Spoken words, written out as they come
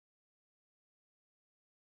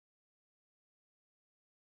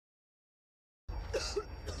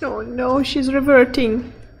Oh no, she's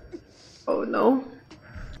reverting. Oh no.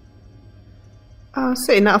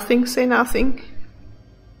 Say nothing, say nothing.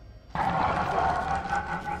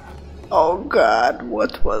 Oh god,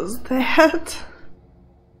 what was that?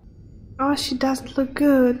 Oh, she doesn't look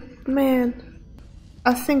good, man.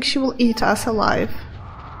 I think she will eat us alive.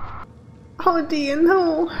 Oh dear,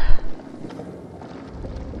 no.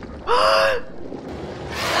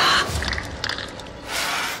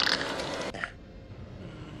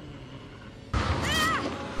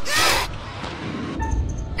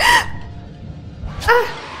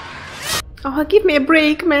 Oh, give me a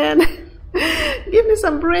break, man. Give me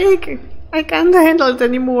some break. I can't handle it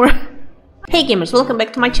anymore. Hey gamers, welcome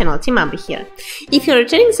back to my channel, TeaMamba here. If you're a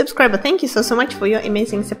returning subscriber, thank you so much for your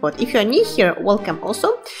amazing support. If you're new here, welcome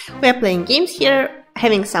also. We are playing games here,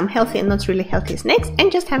 having some healthy and not really healthy snacks,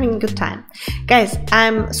 and just having a good time. Guys,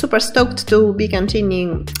 I'm super stoked to be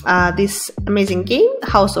continuing this amazing game,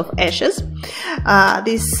 House of Ashes.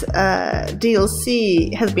 This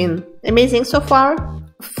DLC has been amazing so far.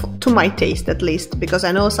 To my taste at least, because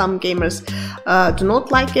I know some gamers do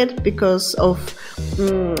not like it because of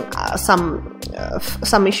some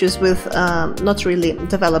issues with not really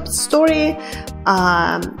developed story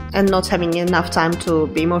and not having enough time to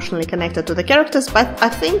be emotionally connected to the characters, but I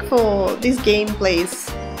think for these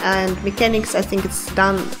gameplays and mechanics, I think it's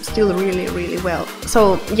done still really well.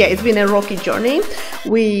 So yeah, it's been a rocky journey.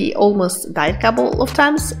 We almost died a couple of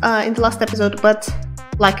times in the last episode, but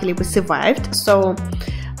luckily we survived, so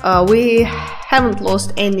we haven't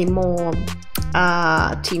lost any more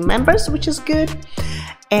team members, which is good.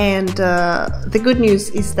 And the good news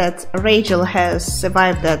is that Rachel has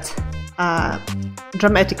survived that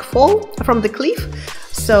dramatic fall from the cliff,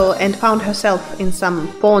 so, and found herself in some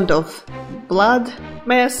pond of blood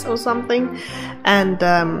mess or something, and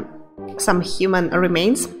some human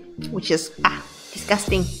remains, which is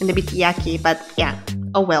disgusting and a bit yucky, but yeah,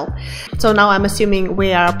 oh well. So now I'm assuming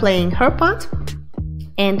we are playing her part,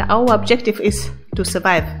 and our objective is to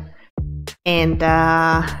survive. And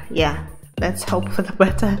yeah, let's hope for the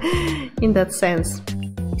better in that sense.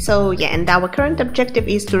 So yeah, and our current objective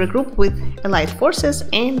is to regroup with allied forces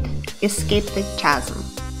and escape the chasm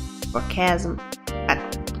or chasm.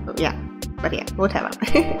 Yeah, but yeah, whatever.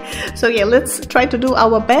 So yeah, let's try to do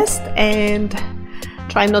our best and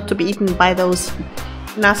try not to be eaten by those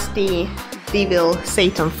nasty devil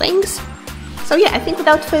Satan things. So yeah, I think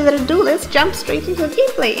without further ado, let's jump straight into the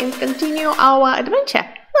gameplay and continue our adventure.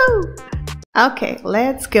 Woo! Okay,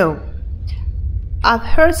 let's go. I've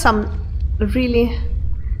heard some really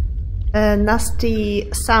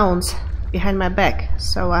nasty sounds behind my back,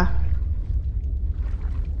 so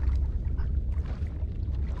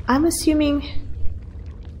I'm assuming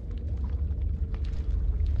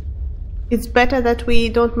it's better that we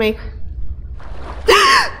don't make...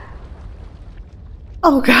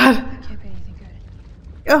 Oh god!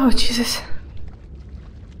 Oh Jesus!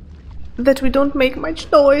 That we don't make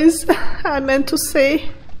much noise, I meant to say.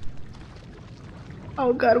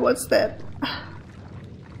 Oh god, what's that?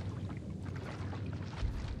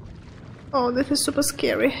 Oh, this is super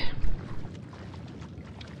scary.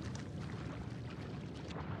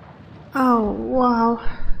 Oh, wow.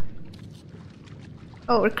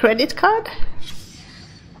 Oh, a credit card?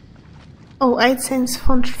 Oh, AdSense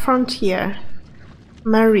Frontier.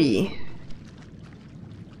 Marie.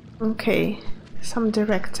 Okay, some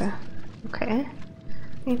director. Okay,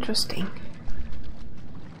 interesting.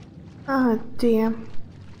 Oh dear.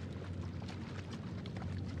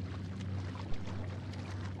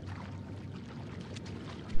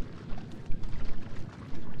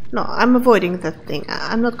 No, I'm avoiding that thing.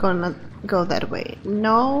 I'm not gonna go that way.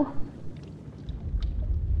 No.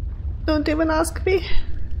 Don't even ask me.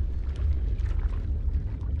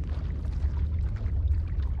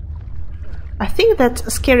 I think that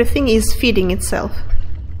scary thing is feeding itself.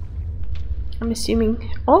 I'm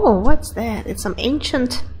assuming... Oh, what's that? It's some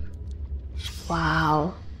ancient...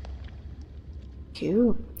 Wow.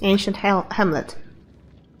 Cool. Ancient Helmet.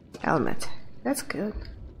 That's good.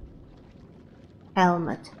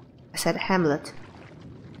 Helmet. I said Hamlet.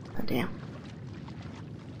 Oh damn.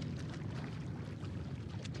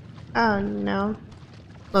 Oh no.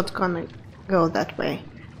 Not gonna go that way.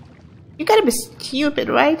 You gotta be stupid,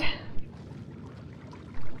 right?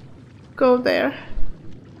 Go there.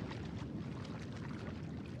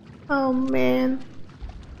 Oh man.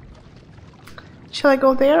 Shall I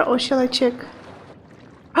go there or shall I check?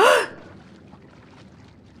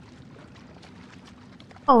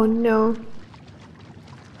 Oh no.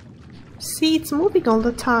 See, it's moving all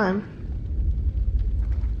the time.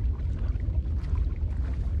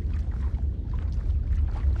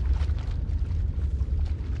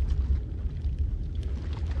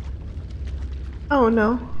 Oh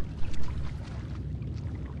no.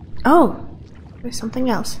 Oh! There's something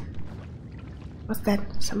else. What's that?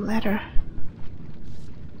 Some letter.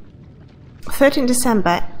 13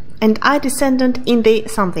 December, and I descended in the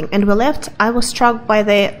something, and we left. I was struck by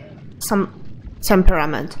the some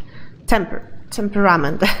temperament.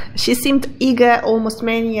 She seemed eager, almost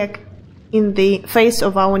maniac, in the face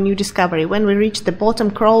of our new discovery. When we reached the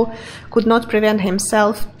bottom, Kroll could not prevent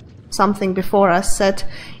himself. Something before us, set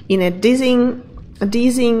in a dizzying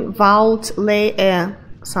vault, lay a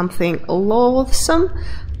something loathsome,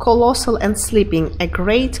 colossal and sleeping, a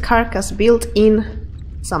great carcass built in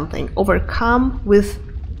something, overcome with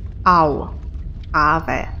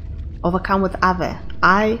ave, overcome with ave,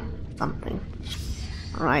 I something.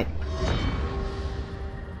 All right.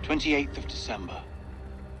 28th of December.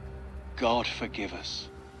 God forgive us.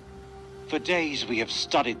 For days we have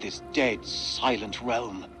studied this dead, silent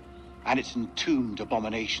realm and its entombed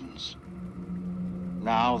abominations.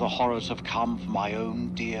 Now the horrors have come for my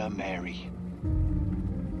own dear Mary.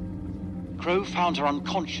 Crow found her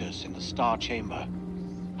unconscious in the Star Chamber,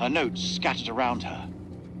 her notes scattered around her.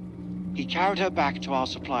 He carried her back to our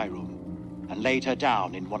supply room and laid her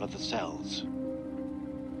down in one of the cells.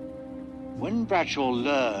 When Bradshaw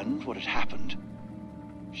learned what had happened,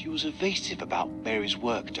 she was evasive about Mary's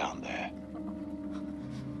work down there.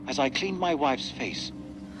 As I cleaned my wife's face,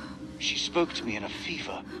 she spoke to me in a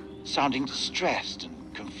fever, sounding distressed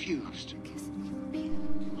and confused.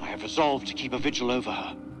 I have resolved to keep a vigil over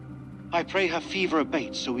her. I pray her fever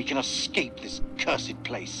abates so we can escape this cursed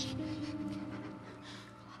place.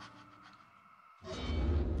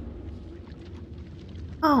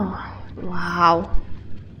 Oh, wow.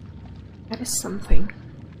 That is something.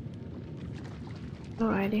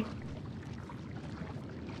 Alrighty.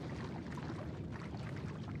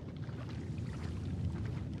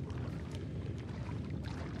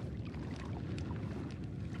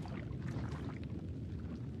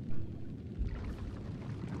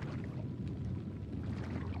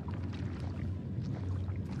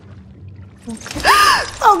 Okay.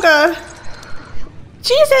 Oh god!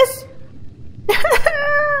 Jesus!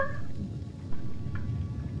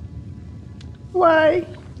 Why?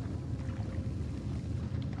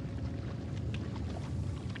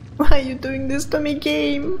 Why are you doing this to me,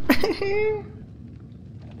 game?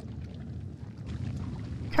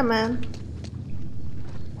 Come on.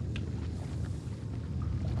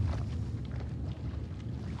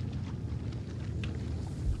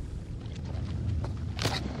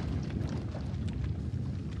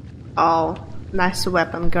 Oh, nice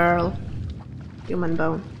weapon, girl. Human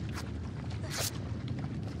bone.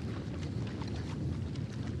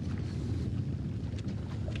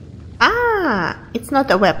 Ah, it's not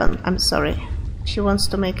a weapon. I'm sorry. She wants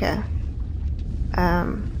to make a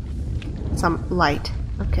some light.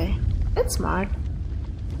 Okay, that's smart.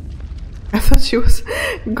 I thought she was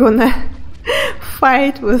gonna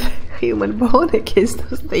fight with human bone against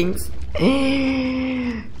those things.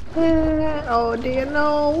 Oh dear,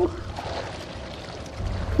 no.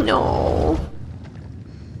 No.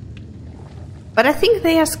 But I think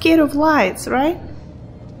they are scared of lights, right?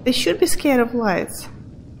 They should be scared of lights.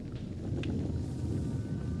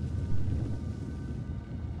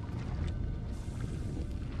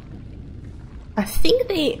 I think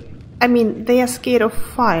they are scared of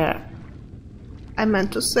fire. I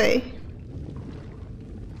meant to say.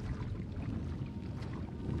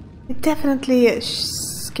 They're definitely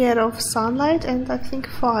scared of sunlight and I think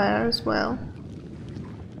fire as well.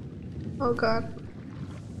 Oh god.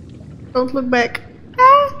 Don't look back.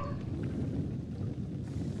 Ah!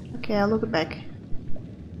 Okay, I'll look back.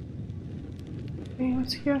 Okay,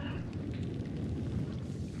 what's here?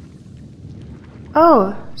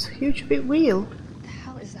 Oh, it's a huge big wheel. What the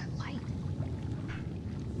hell is that light?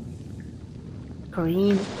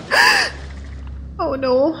 Green. Oh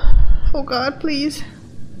no. Oh god, please.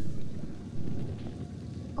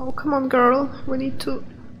 Oh, come on, girl. We need to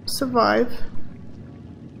survive.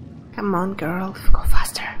 Come on, girl. Go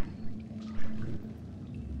faster.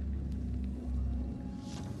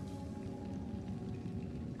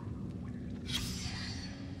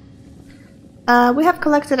 We have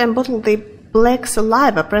collected and bottled the black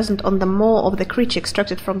saliva present on the maw of the creature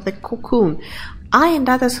extracted from the cocoon. I and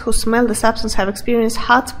others who smell the substance have experienced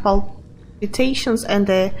heart palpitations and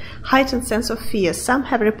a heightened sense of fear. Some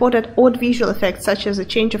have reported odd visual effects such as a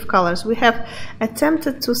change of colors. We have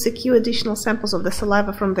attempted to secure additional samples of the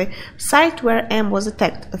saliva from the site where M was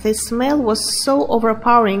attacked. The smell was so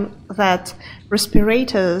overpowering that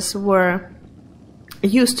respirators were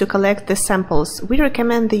used to collect the samples. We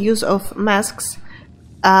recommend the use of masks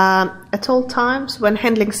at all times when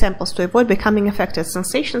handling samples to avoid becoming affected.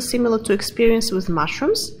 Sensations similar to experience with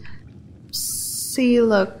mushrooms.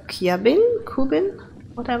 Psilocybin,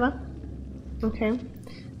 whatever. Okay.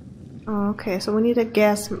 Okay, so we need a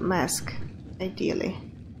gas mask, ideally,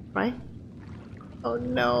 right? Oh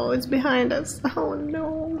no, it's behind us. Oh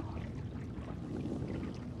no.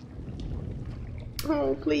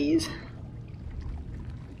 Oh, please.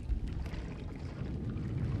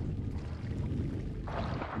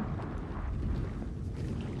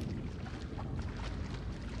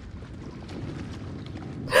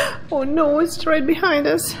 Oh no, it's right behind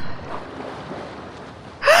us.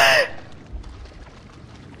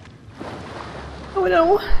 Oh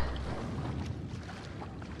no.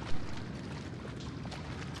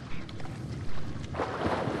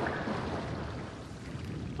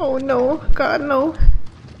 Oh no, God no.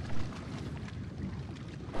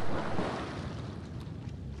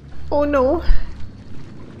 Oh no.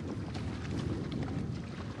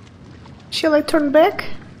 Shall I turn back?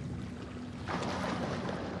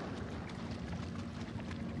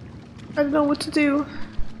 I don't know what to do.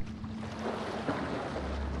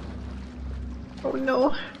 Oh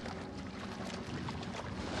no.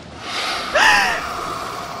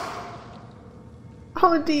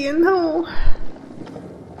 Oh dear, no.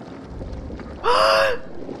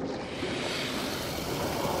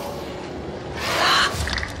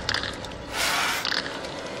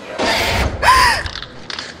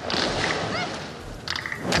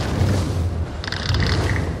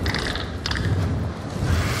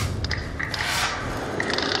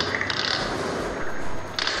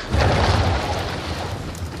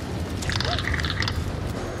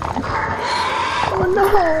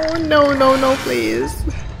 No, no, no, please.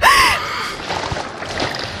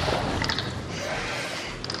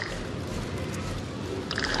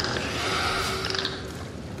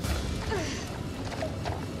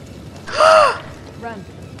 Run.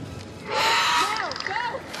 Now,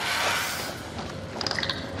 go!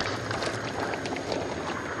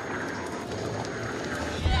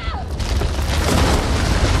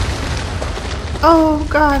 Oh,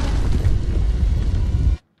 God.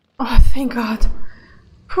 Oh, thank God.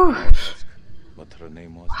 Whew. What her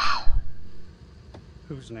name was? Wow.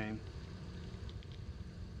 Whose name?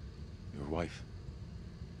 Your wife.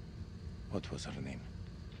 What was her name?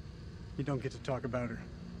 You don't get to talk about her.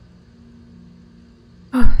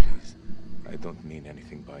 Please. I don't mean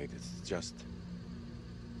anything by it. It's just...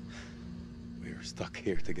 we're stuck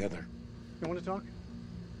here together. You want to talk?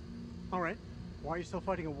 All right. Why are you still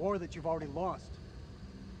fighting a war that you've already lost?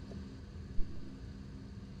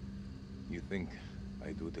 You think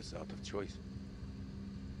I do this out of choice?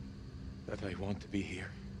 That I want to be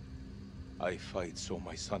here? I fight so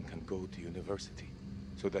my son can go to university,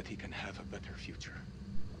 so that he can have a better future.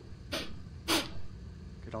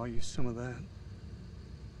 Could all use some of that.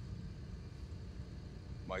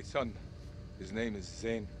 My son, his name is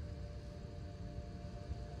Zane.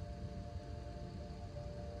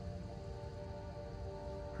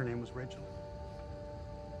 Her name was Rachel.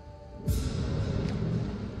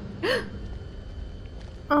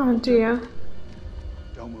 Oh dear.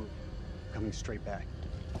 Don't move. Coming straight back.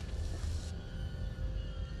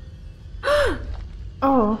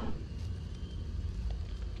 Oh.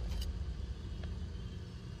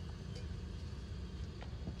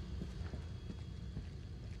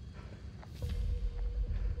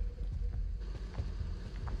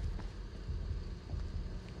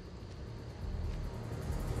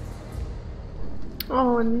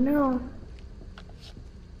 Oh no.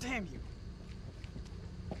 Damn you!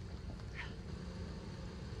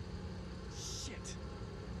 Shit.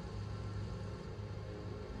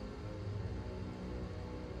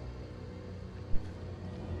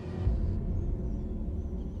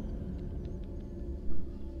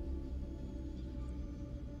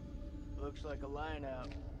 Looks like a line out.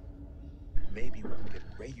 Maybe we can get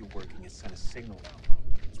radio working and send a signal out.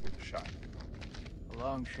 It's worth a shot. A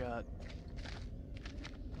long shot.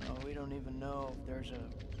 Oh, we don't even know if there's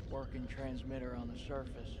a working transmitter on the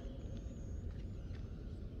surface.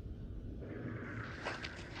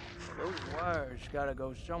 Those wires gotta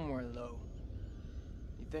go somewhere, though.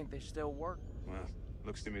 You think they still work? Well,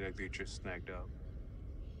 looks to me like they just snagged up.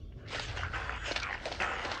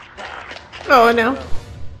 Oh no.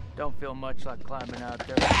 Don't feel much like climbing out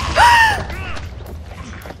there.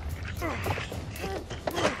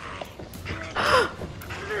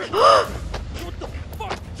 What the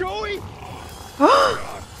fuck, Joey?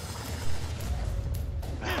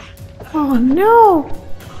 Oh no.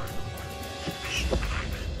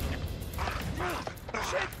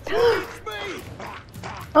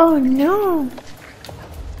 Oh no.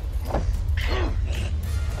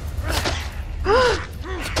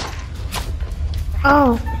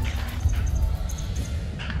 Oh.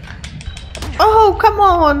 Oh, come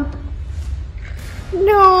on.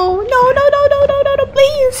 No, no, no, no, no, no, no, no,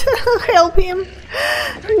 please. Help him.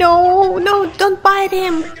 No, no, don't bite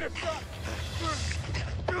him.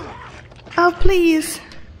 Oh, please.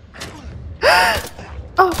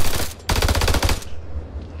 Oh.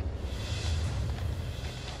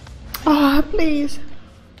 Oh, please.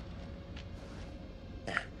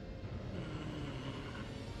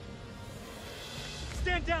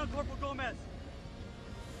 Stand down, Corporal Gomez.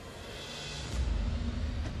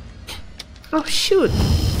 Oh, shoot.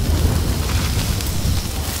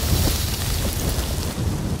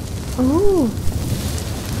 Oh.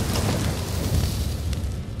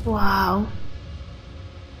 Wow.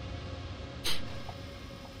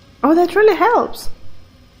 Oh, that really helps.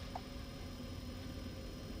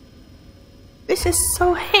 This is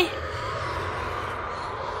so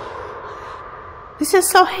This is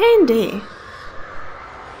so handy.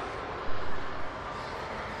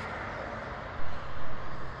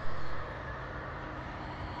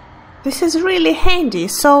 This is really handy.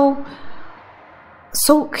 So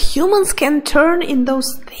humans can turn in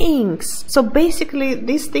those things. So basically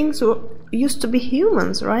these things used to be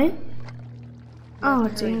humans, right? Oh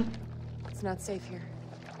dear. It's not safe here.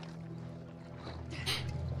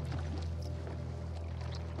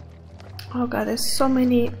 Oh god, there's so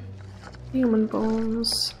many human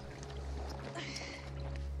bones.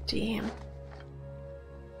 Damn.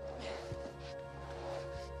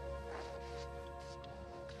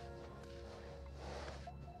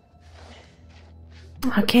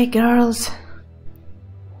 Okay, girls.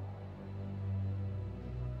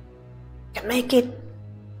 You can make it.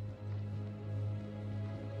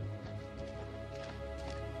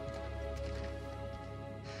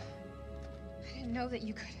 I didn't know that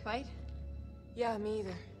you could fight. Yeah, me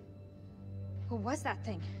either. What was that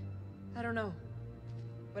thing? I don't know.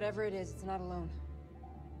 Whatever it is, it's not alone.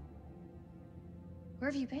 Where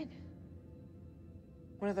have you been?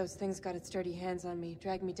 One of those things got its dirty hands on me,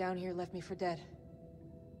 dragged me down here, left me for dead.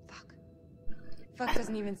 Fuck. Fuck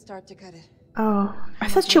doesn't even start to cut it. Oh, I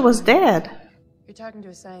thought she was dead. You're talking to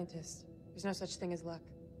a scientist. There's no such thing as luck.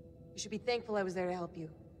 You should be thankful I was there to help you.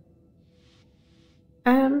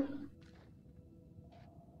 I'm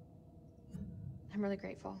really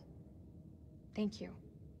grateful. Thank you.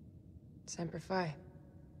 Semper Fi.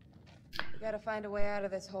 You gotta find a way out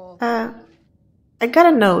of this hole. I got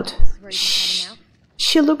a note. Where are you heading now?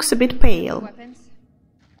 She looks a bit pale. Weapons?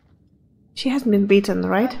 She hasn't been beaten,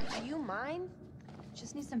 right? Do you mind?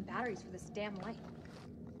 Just need some batteries for this damn light.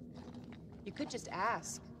 You could just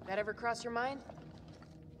ask. That ever cross your mind?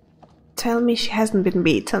 Tell me she hasn't been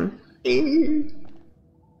beaten.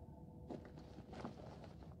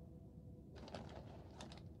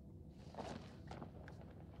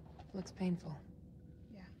 Looks painful.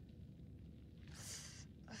 Yeah.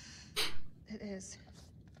 It is.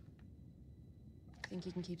 Think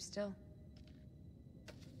you can keep still?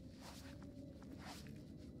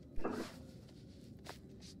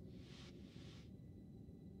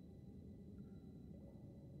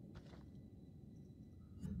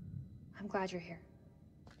 I'm glad you're here.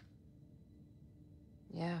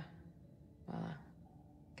 Yeah. Well,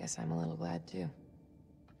 guess I'm a little glad too.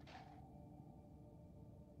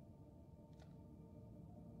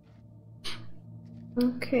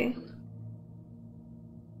 Okay.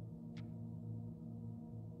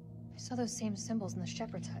 I saw those same symbols in the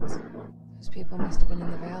shepherd's huts. Those people must have been in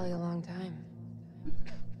the valley a long time.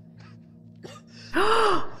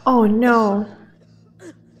 Oh no.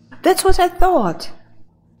 That's what I thought.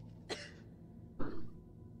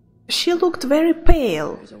 She looked very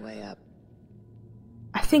pale. There's a way up.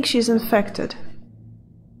 I think she's infected.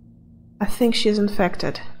 I think she's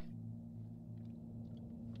infected.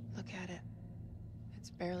 Look at it. It's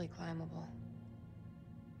barely climbable.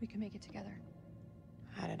 We can make it together.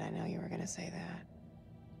 How did I know you were gonna say that?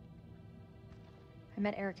 I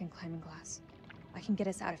met Eric in climbing class. I can get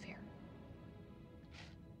us out of here.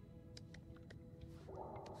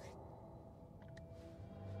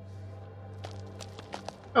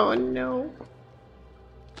 Oh no.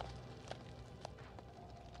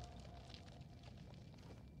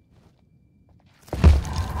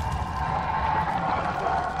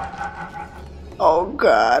 Oh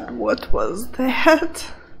god, what was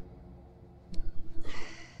that?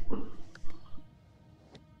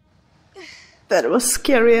 That was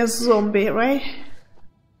scary as zombie, right?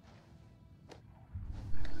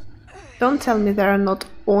 Don't tell me there are not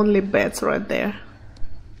only beds right there.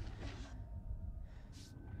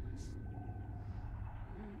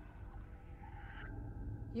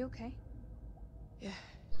 You okay? Yeah,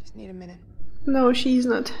 just need a minute. No, she's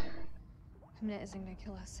not. minute isn't gonna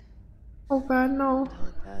kill us. Oh god, no. Until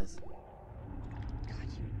it does. God,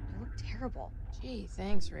 you look terrible. Gee,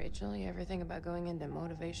 thanks, Rachel. You ever think about going into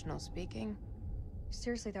motivational speaking?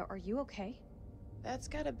 Seriously though, are you okay? That's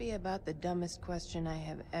gotta be about the dumbest question I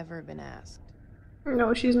have ever been asked.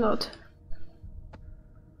 No, she's not.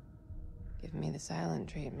 Give me the silent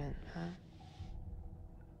treatment, huh?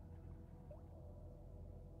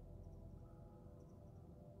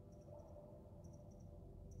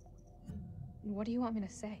 What do you want me to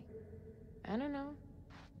say? I don't know.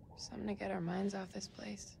 Something to get our minds off this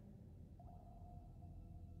place.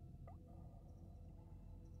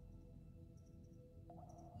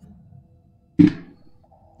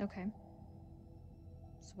 Okay.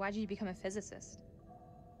 So why'd you become a physicist?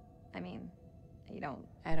 I mean, you don't...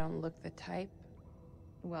 I don't look the type.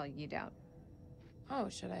 Well, you don't. Oh,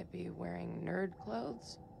 should I be wearing nerd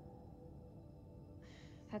clothes?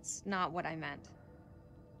 That's not what I meant.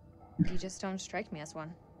 You just don't strike me as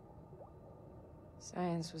one.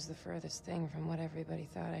 Science was the furthest thing from what everybody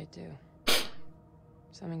thought I'd do.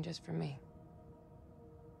 Something just for me.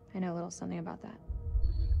 I know a little something about that.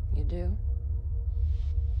 You do?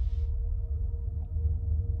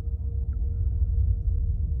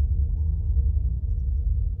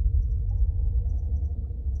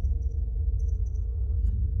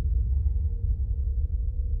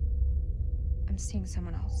 I'm seeing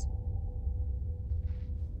someone else.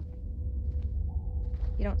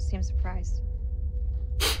 You don't seem surprised.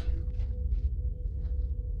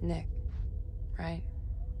 Nick, right?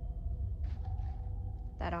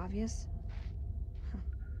 That obvious? Huh.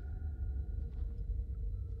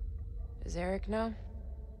 Does Eric know?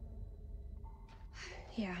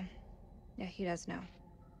 Yeah, he does know.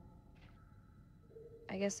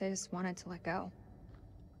 I guess I just wanted to let go.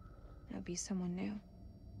 Be someone new.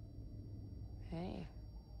 Hey,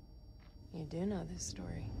 you do know this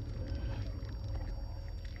story.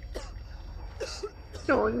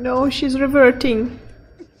 Oh no, she's reverting.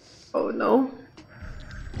 Oh no.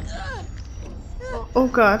 Oh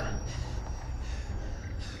god.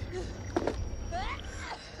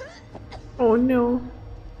 Oh no.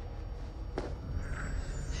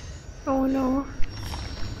 Oh no.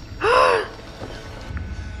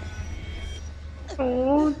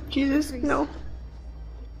 Oh Jesus, no.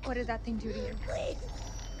 What did that thing do to you? Please!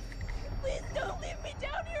 Please don't leave me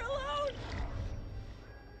down here alone!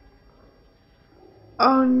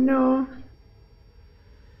 Oh no.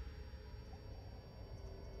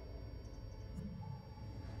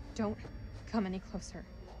 Don't come any closer.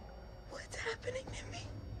 What's happening to me?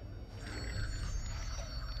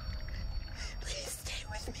 Please stay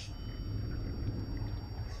with me.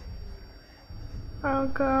 Oh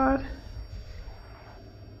god.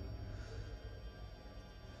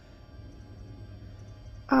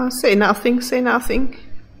 Say nothing, say nothing.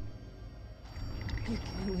 You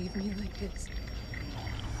can't leave me like this.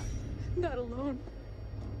 Not alone.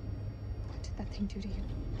 What did that thing do to you?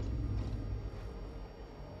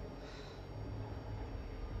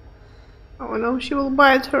 Oh no, she will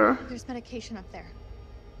bite her. There's medication up there.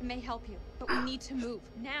 It may help you, but we need to move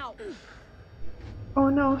now. Oh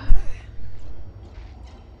no.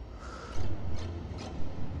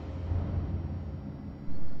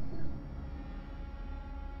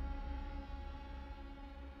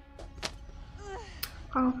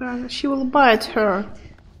 Oh god, she will bite her.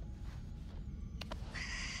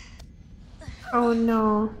 Oh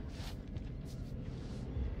no.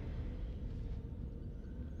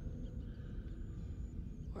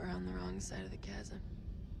 We're on the wrong side of the chasm.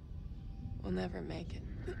 We'll never make it.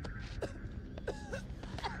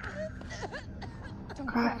 Don't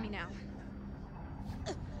call on me now.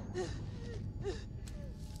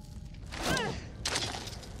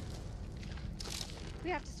 We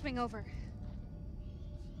have to swing over.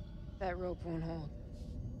 That rope won't hold.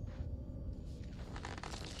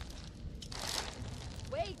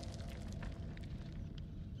 Wait!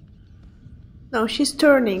 No, she's You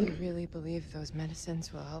turning. really believe those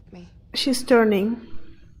medicines will help me? She's turning.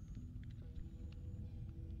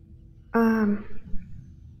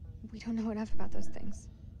 We don't know enough about those things.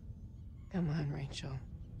 Come on, Rachel.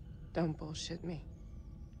 Don't bullshit me.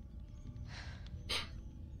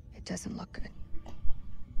 It doesn't look good.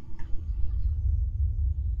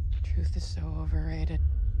 Truth is so overrated.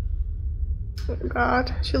 Oh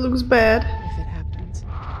god, she looks bad. If it happens, if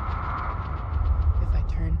I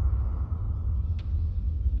turn,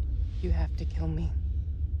 you have to kill me.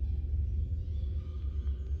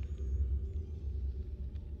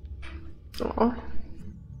 Oh.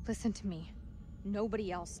 Listen to me.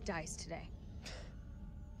 Nobody else dies today.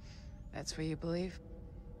 That's what you believe?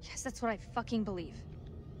 Yes, that's what I fucking believe.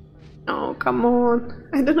 Oh, come on.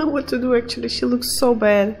 I don't know what to do actually. She looks so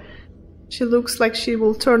bad. She looks like she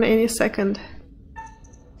will turn any second.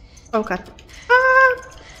 Oh god. Ah!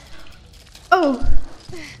 Oh!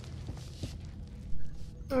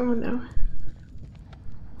 Oh no.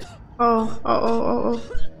 Oh.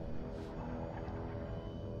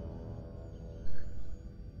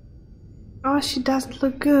 Oh, she doesn't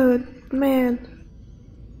look good, man.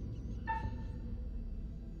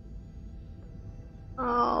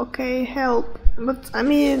 Oh, okay, help. But, I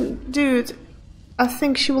mean, dude, I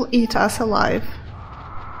think she will eat us alive.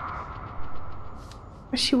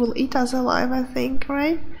 She will eat us alive, I think,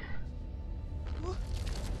 right?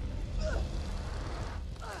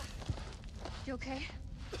 You okay?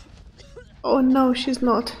 Oh no, she's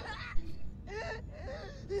not.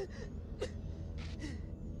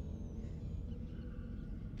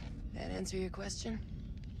 That answer your question?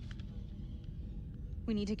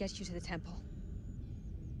 We need to get you to the temple.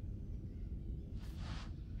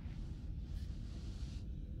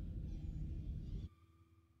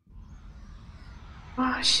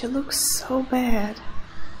 Oh, she looks so bad.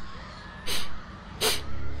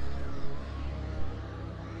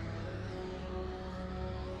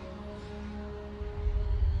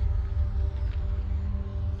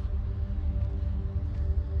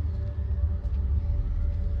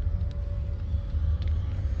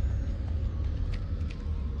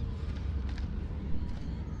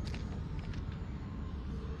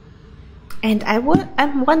 And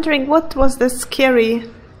I'm wondering what was the scary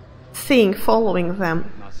thing following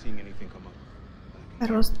them. Not seeing anything come up.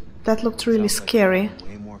 That looked really scary.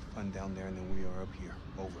 Way more fun down there than we are up here.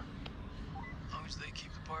 Over. As long as they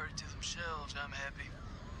keep the party to themselves, I'm happy.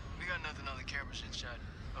 We got nothing on the cameras inside.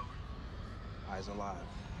 Over. Eyes alive.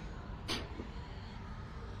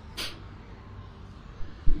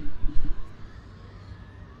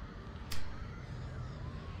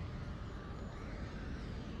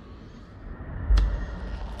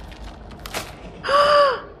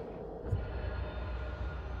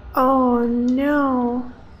 Oh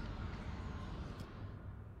no.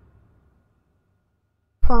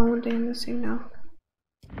 Found in the signal.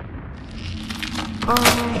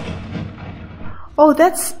 Oh,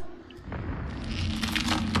 that's.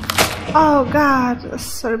 Oh god,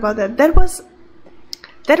 sorry about that. That was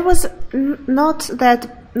not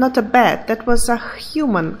a bat. That was a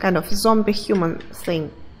human, kind of zombie human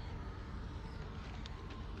thing.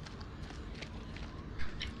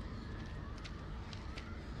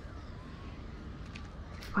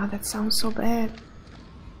 Oh, that sounds so bad.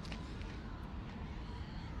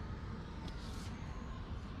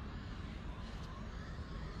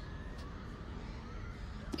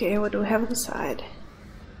 Okay, what do we have inside?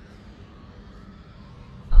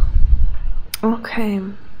 Okay.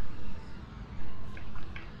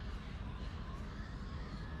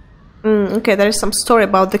 Okay, there is some story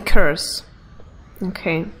about the curse.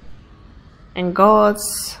 Okay. And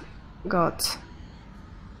gods got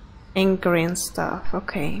angry and stuff.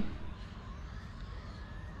 Okay.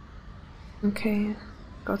 Okay.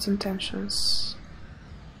 God's intentions.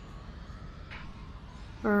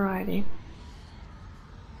 Alrighty.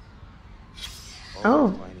 All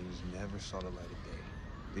the findings never saw the light of day.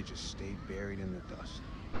 They just stayed buried in the dust.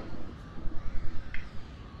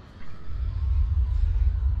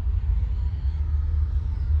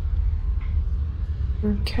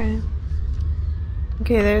 Okay.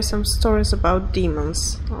 Okay, there are some stories about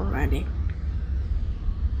demons already.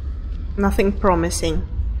 Nothing promising.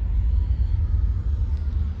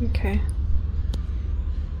 Okay.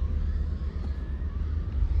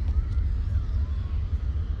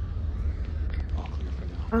 All clear for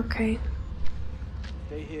now. Okay. If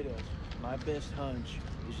they hit us, my best hunch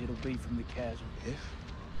is it'll be from the chasm. If?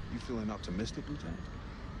 You feeling optimistic, Lieutenant?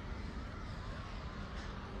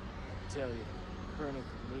 I tell you, Colonel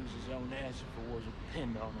could lose his own ass if it wasn't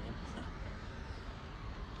pinned on him.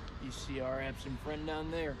 You see our absent friend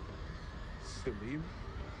down there? Salim?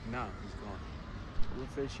 Nah, he's gone.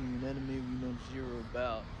 We're facing an enemy we know zero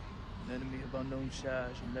about. An enemy of unknown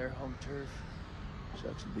size on their home turf.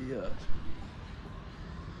 Sucks to be us.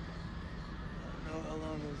 I don't know how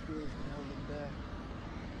long those girls can hold them back.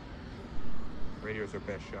 Radio's our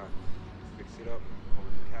best shot. Fix it up, call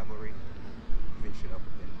in the cavalry, finish it up a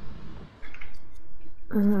bit.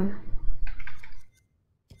 If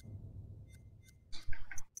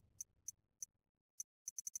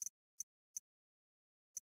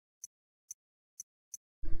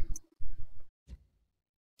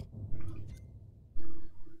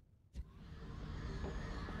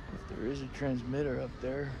there is a transmitter up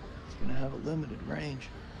there, it's gonna have a limited range.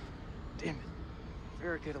 Damn it. If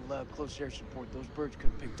Eric had allowed close air support, those birds could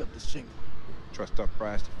have picked up the signal. Trust our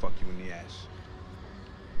prize to fuck you in the ass.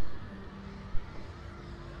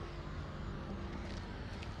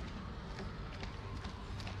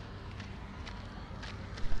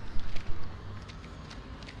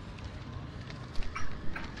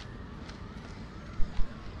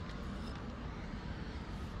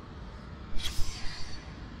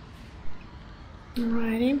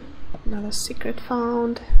 Alrighty, another secret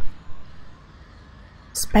found.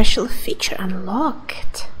 Special feature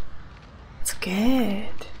unlocked. It's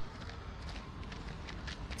good.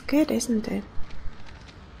 It's good, isn't it?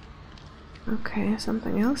 Okay,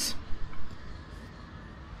 something else.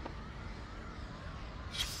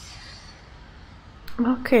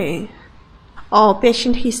 Okay. Oh,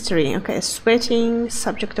 patient history. Okay, sweating,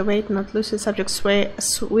 subject awake, not lucid, subject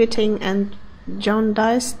sweating and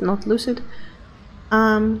jaundiced, not lucid.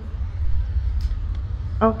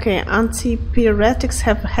 Okay, antipyretics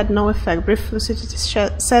have had no effect. Brief lucidity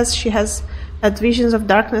says she has had visions of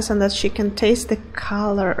darkness and that she can taste the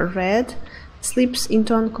color red. Sleeps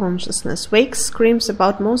into unconsciousness. Wakes, screams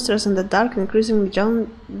about monsters in the dark, increasingly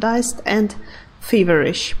jaundiced and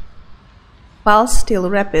feverish. Pulse still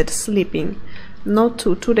rapid, sleeping. No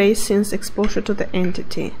 2 days since exposure to the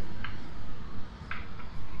entity.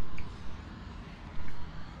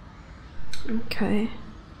 Okay.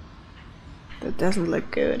 That doesn't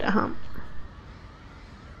look good,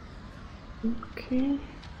 Okay.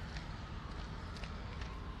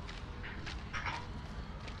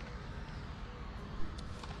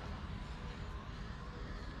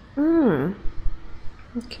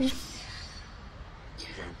 Okay.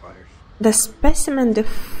 The specimen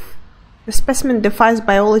defies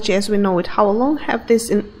biology as we know it. How long have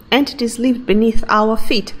these entities lived beneath our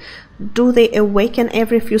feet? Do they awaken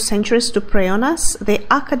every few centuries to prey on us? The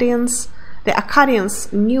Akkadians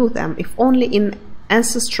knew them, if only in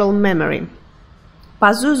ancestral memory.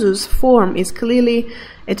 Pazuzu's form is clearly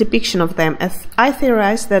a depiction of them. I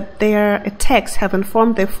theorize that their attacks have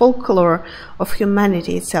informed the folklore of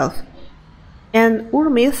humanity itself. An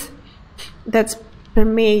ur-myth that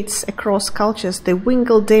permeates across cultures, the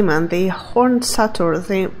winged demon, the horned satyr,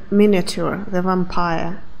 the minotaur, the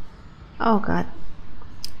vampire. Oh god.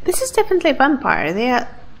 This is definitely a vampire. They're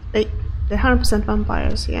 100%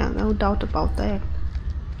 vampires, yeah, no doubt about that.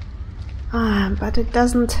 But it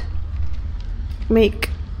doesn't make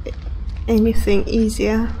anything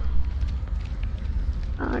easier.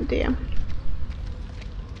 Oh dear.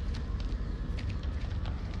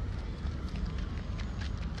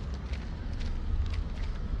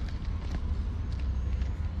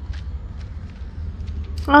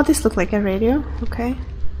 Oh, this looks like a radio, okay.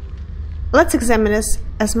 Let's examine this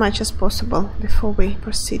as much as possible before we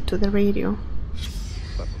proceed to the radio.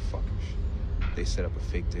 Clever fuckers. They set up a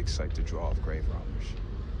fake dig site to draw off grave robbers.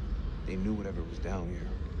 They knew whatever was down here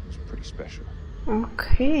was pretty special.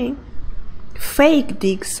 Okay. Fake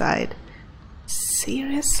dig site.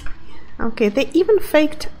 Seriously? Okay, they even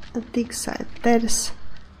faked a dig site. That is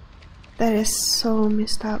so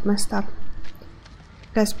messed up.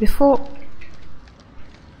 Guys, before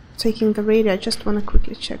taking the radio, I just want to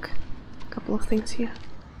quickly check a couple of things here.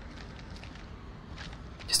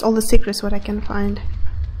 Just all the secrets what I can find.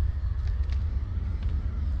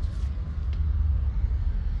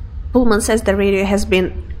 Pullman says the radio has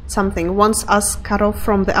been something, wants us cut off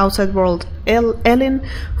from the outside world. Ellen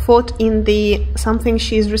fought in the something,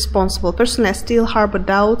 she is responsible. Personally, I still harbor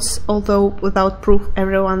doubts, although without proof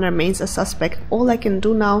everyone remains a suspect. All I can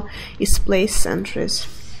do now is place sentries.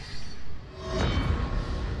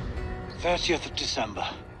 30th of December.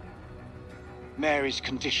 Mary's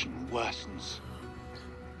condition worsens.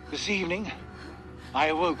 This evening, I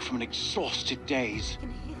awoke from an exhausted daze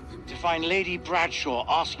to find Lady Bradshaw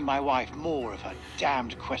asking my wife more of her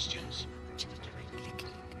damned questions.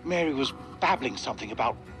 Mary was babbling something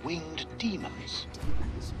about winged demons.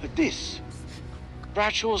 At this,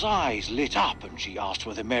 Bradshaw's eyes lit up and she asked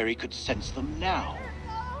whether Mary could sense them now.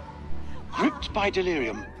 Gripped by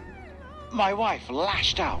delirium, my wife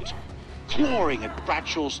lashed out, clawing at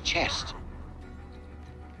Bradshaw's chest.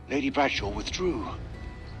 Lady Bradshaw withdrew,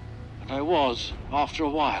 and I was, after a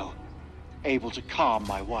while, able to calm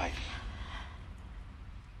my wife.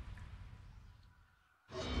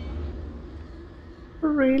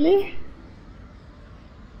 Really?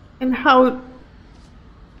 And how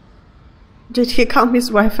did he calm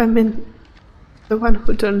his wife? I mean, the one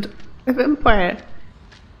who turned a vampire.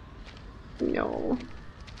 No.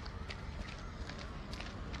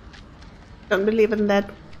 Don't believe in that.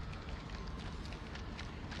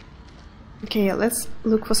 Okay, let's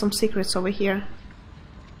look for some secrets over here.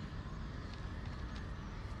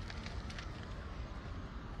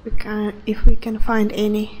 If we can find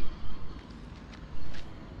any.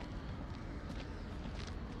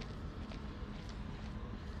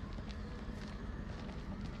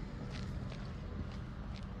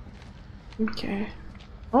 Okay.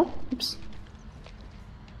 Oh, oops.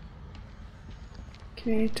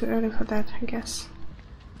 Okay, too early for that, I guess.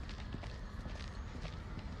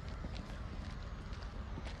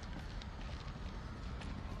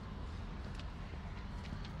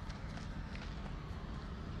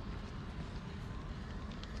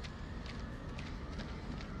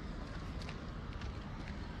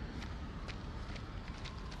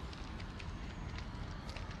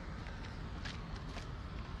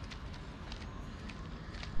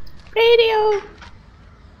 Radio!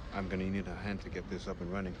 I'm gonna need a hand to get this up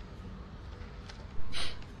and running.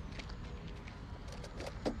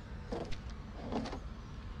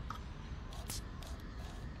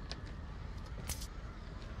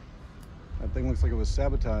 That thing looks like it was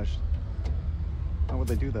sabotaged. How would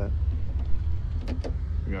they do that?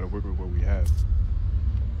 We gotta work with what we have.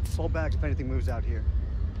 Fall back if anything moves out here.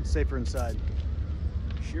 It's safer inside.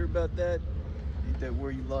 Sure about that? Ain't that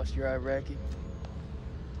where you lost your Iraqi?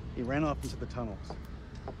 He ran off into the tunnels.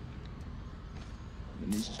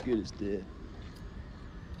 And he's as good as dead.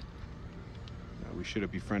 We should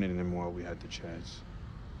have befriended him while we had the chance.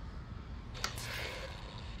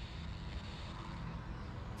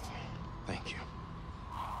 Thank you.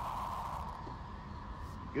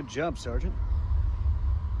 Good job, Sergeant.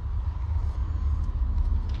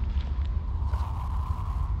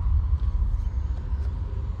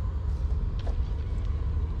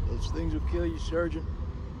 Those things will kill you, Sergeant.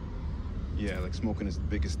 Yeah, like smoking is the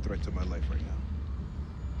biggest threat to my life right now.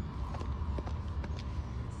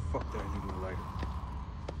 Fuck that, I need my lighter.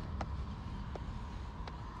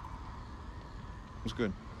 What's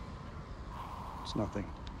good? It's nothing.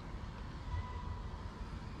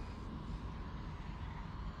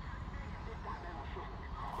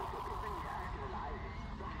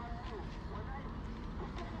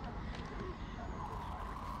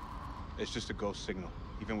 It's just a ghost signal.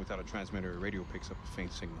 Even without a transmitter, a radio picks up a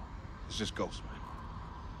faint signal. It's just ghosts, man.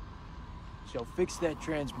 So fix that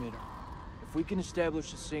transmitter. If we can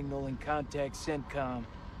establish a signal and contact CENTCOM,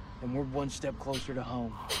 then we're one step closer to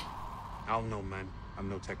home. I don't know, man. I'm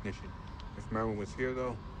no technician. If Merwin was here,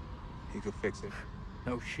 though, he could fix it.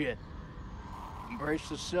 No shit. Embrace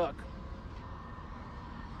the suck.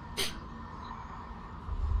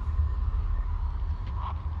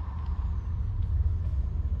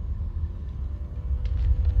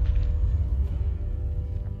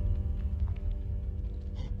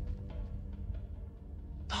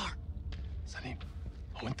 سليم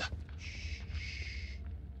هو انت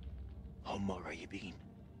هم قريبين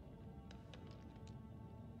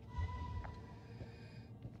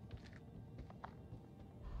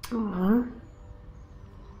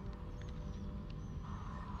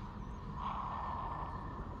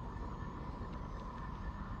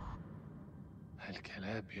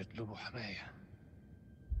الكلاب يطلبوا حماية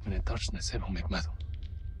ما نقدرش نسيبهم يجمدوا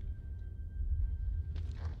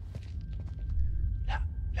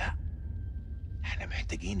لا احنا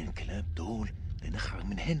محتاجين الكلاب دول لنخرج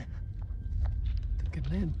من هنا انت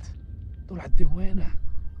اتجننت دول على الدوانة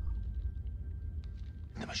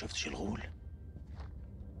انت ما شفتش الغول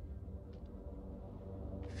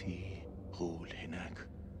في غول هناك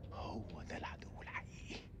هو ده العدو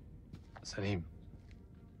الحقيقي سليم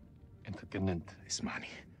انت اتجننت اسمعني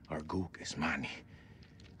ارجوك اسمعني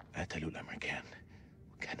قتلوا الامريكان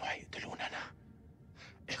وكانوا هيقتلوننا انا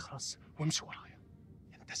اخرس وامشي ورايا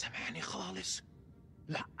انت سامعني خالص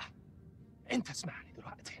لا انت اسمعني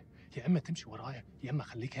دلوقتي يا اما تمشي ورايا يا اما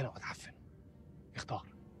خليك هنا واتعفن اختار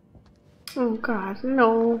Oh god,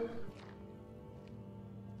 no.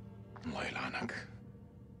 الله يلعنك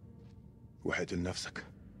واقتل نفسك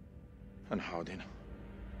انا هقعد هنا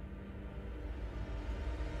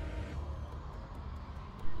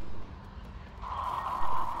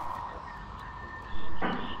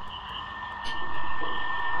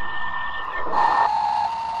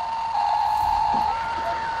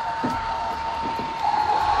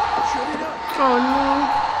Oh no.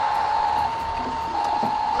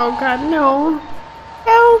 Oh god, no.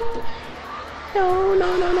 Help! No, no,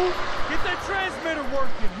 no, no. Get that transmitter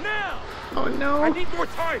working now! Oh no. I need more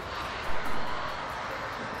time!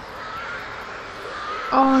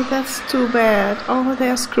 Oh, that's too bad. Oh,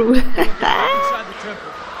 they're screwed. Inside the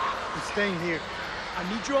temple. I'm staying here. I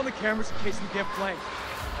need you on the cameras in case we get flanked.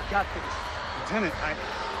 I got this. Lieutenant,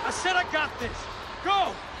 I said I got this!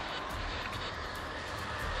 Go!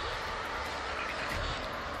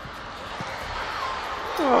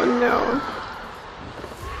 Oh no.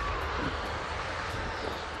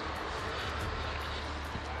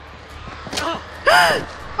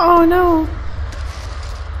 Oh no.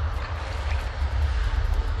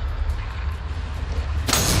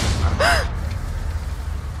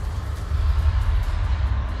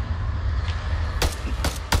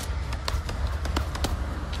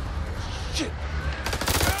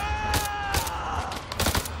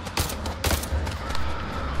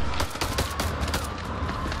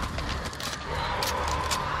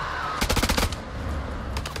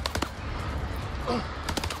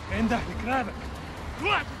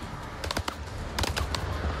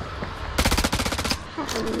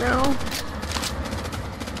 Oh no.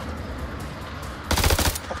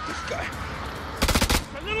 Fuck this guy.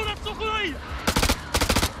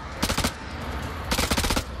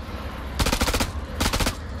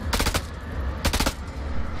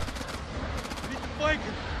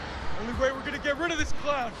 Only way we're gonna get rid of this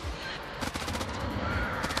clown.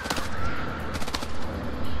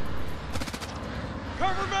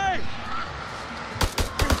 Cover me!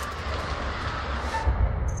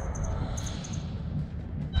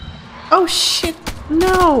 Oh shit,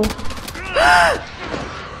 no!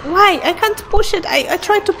 Why? I can't push it. I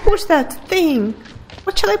tried to push that thing.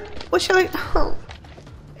 What shall I, oh.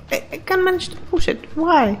 I can't manage to push it.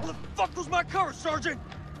 Why? Where the fuck was my car, Sergeant?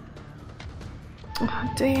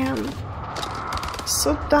 Oh, damn.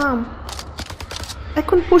 So dumb. I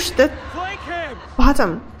couldn't push that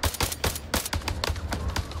button.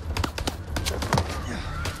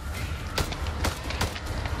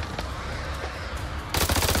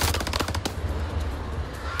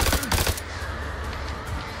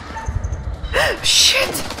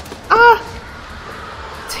 Shit! Ah!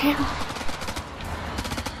 Damn.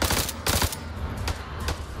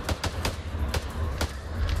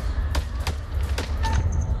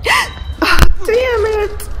 Damn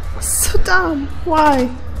it! So dumb. Why?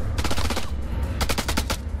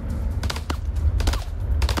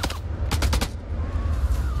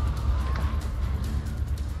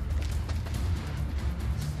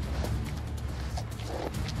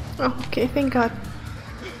 Oh, okay, thank God.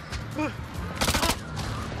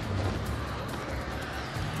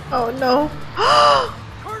 Oh no.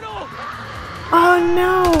 Colonel! Oh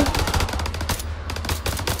no.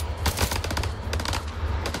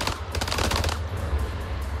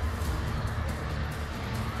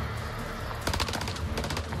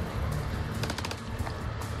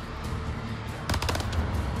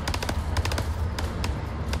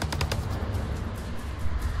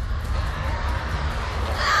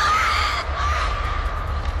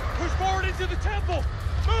 Push forward into the temple!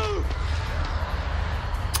 Move!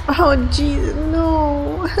 Oh jeez,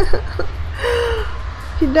 no.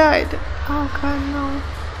 He died. Oh God, no.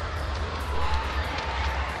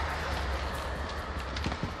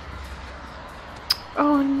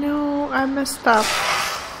 Oh no, I messed up.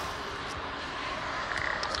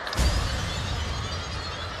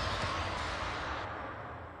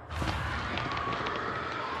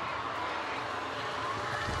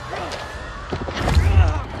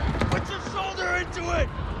 Put your shoulder into it!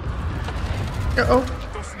 Uh-oh.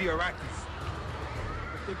 Don't see the Iraqis.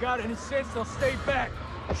 If they got any sense, they'll stay back.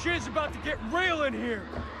 Shit's about to get real in here.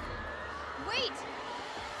 Wait!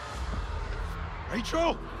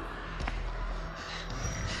 Rachel!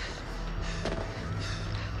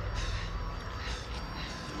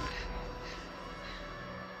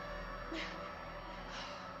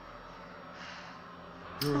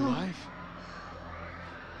 You're alive?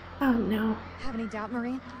 Oh no. Have any doubt,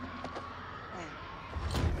 Marine?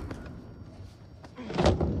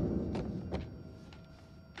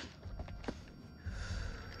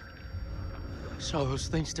 Saw those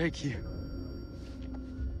things take you.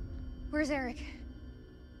 Where's Eric?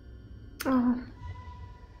 Oh.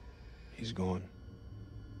 He's gone.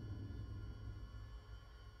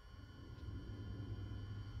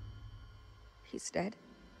 He's dead.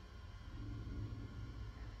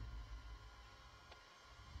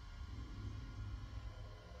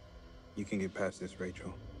 You can get past this,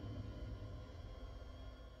 Rachel.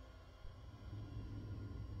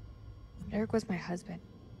 Eric was my husband.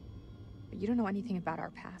 But you don't know anything about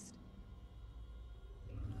our past.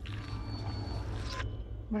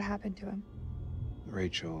 What happened to him?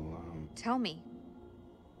 Rachel, Tell me.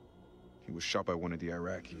 he was shot by one of the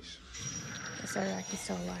Iraqis. Is Iraqi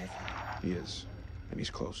still alive? He is, and he's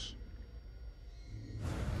close.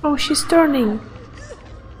 Oh, she's turning.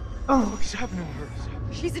 Oh. What's happening to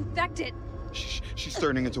her? She's infected! She's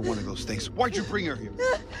turning into one of those things. Why'd you bring her here?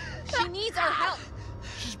 She needs our help!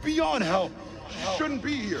 She's beyond help. She shouldn't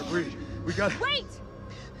be here. We got... Wait!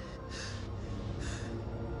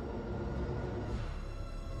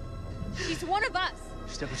 She's one of us!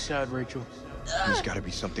 Step aside, Rachel. There's gotta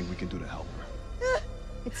be something we can do to help her.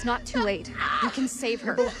 It's not too late. We can save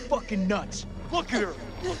her. You're both fucking nuts. Look at her.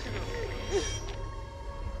 Look at her.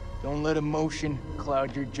 Don't let emotion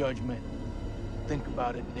cloud your judgment. Think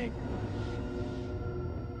about it, Nick.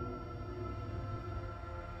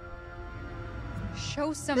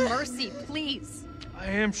 Show some mercy, please. I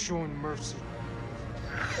am showing mercy.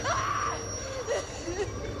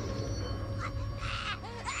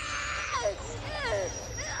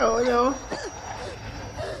 Oh no.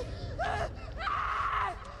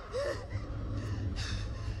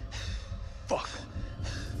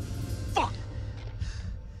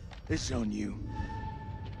 This is on you.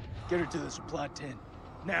 Get her to the supply tent.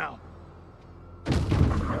 Now. It's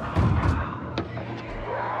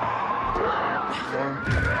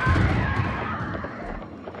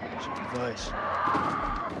a device.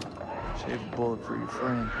 Save a bullet for your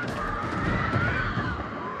friend.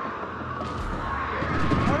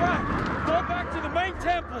 All right, go back to the main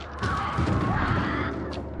temple.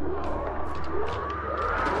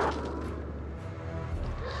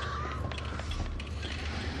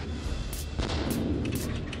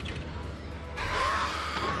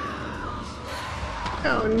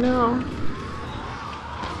 Oh no.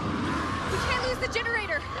 We can't lose the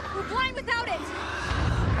generator. We're blind without it.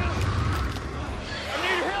 I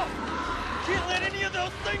need help. Can't let any of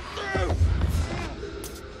those things through.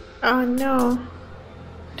 Oh no.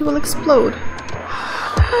 It will explode.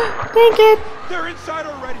 Dang it. They're inside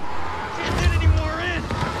already. Can't let any more in.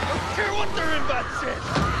 Don't care what their invite says.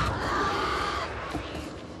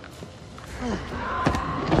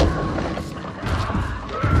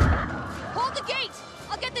 Hold the gate.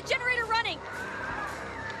 I'll get the generator running.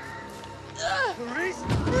 Clarice?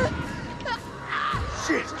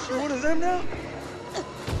 Shit, you one of them now?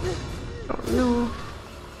 Oh no.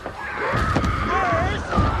 There's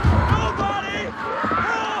nobody!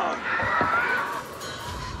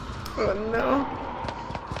 Oh no.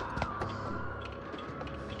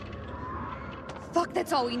 Fuck,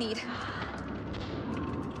 that's all we need.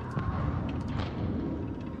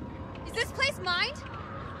 Is this place mined?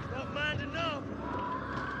 Not mind enough.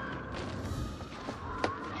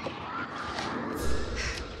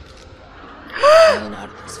 I'm out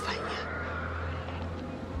of this fight yet.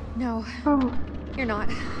 No, Oh. you're not.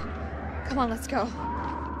 Come on, let's go.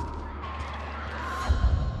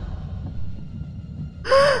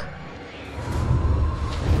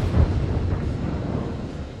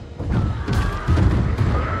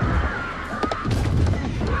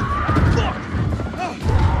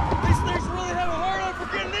 These things really have a hard on for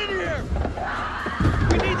getting in here.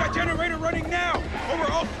 We need that generator running now, or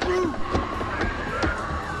we're all screwed.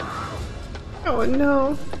 Oh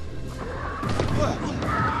no.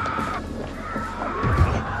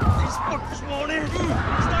 These fuckers won't in. It's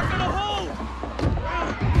not gonna hold.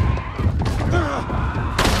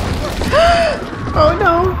 Oh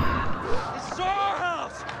no. This is our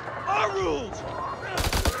house. Our rules.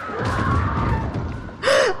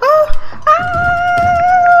 Oh. Ah!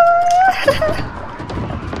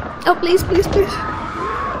 Oh please, please, please.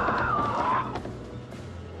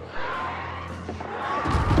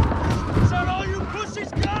 Is that all you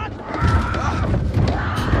pussies got?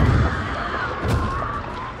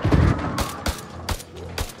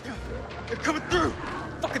 They're coming through.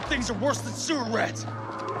 Fucking things are worse than sewer rats.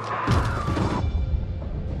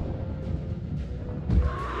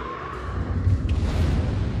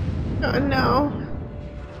 Oh no.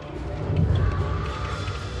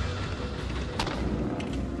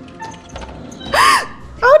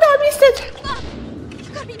 Oh no, I missed it! Fuck!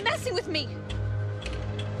 You gotta be messing with me.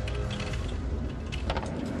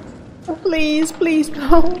 Oh, please, please,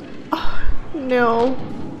 no. Oh, no.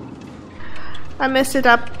 I messed it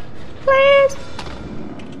up. Please!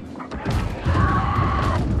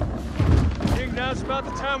 I think now's about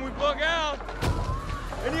the time we bug out.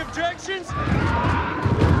 Any objections?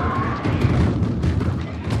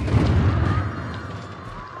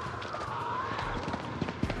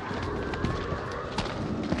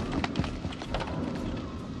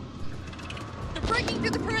 They're breaking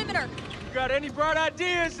through the perimeter. You got any bright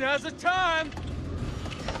ideas? Now's the time.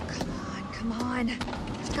 Come on.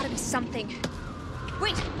 There's gotta be something.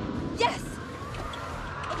 Wait! Yes!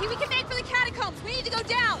 Okay, we can make for the catacombs. We need to go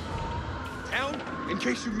down. Town? In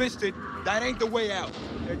case you missed it, that ain't the way out.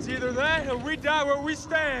 It's either that or we die where we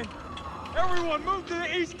stand. Everyone move to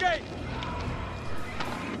the east gate.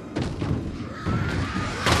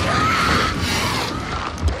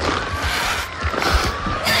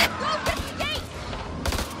 Go get the gate!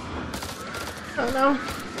 Oh no.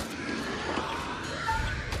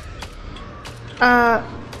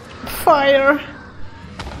 Fire.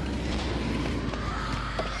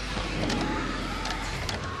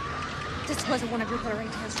 This wasn't one of your better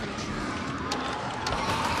ideas, Reach.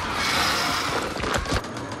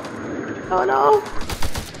 Oh no.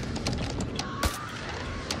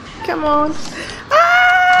 Come on. Ah!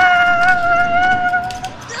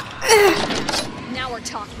 Now we're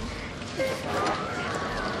talking.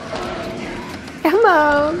 Come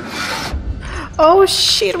on. Oh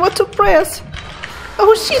shit, what to press?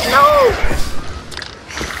 Oh shit, no!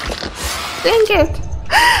 Dang it.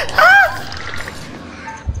 Ah!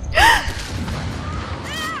 Ah!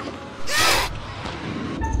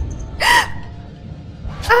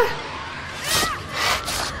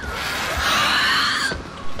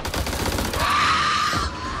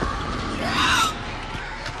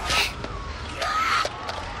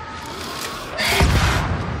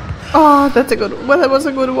 Oh, that's a good one. Well, that was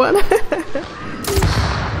a good one.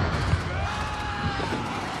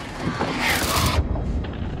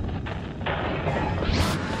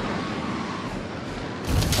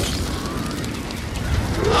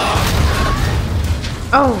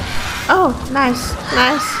 Oh, nice,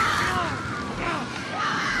 nice.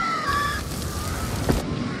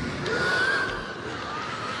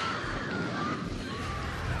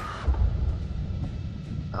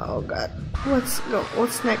 Oh god,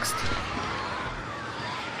 what's next?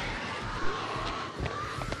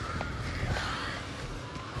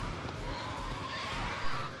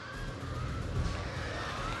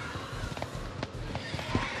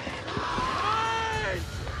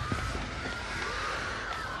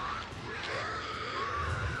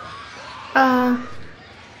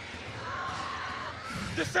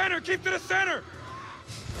 The center! Keep to the center!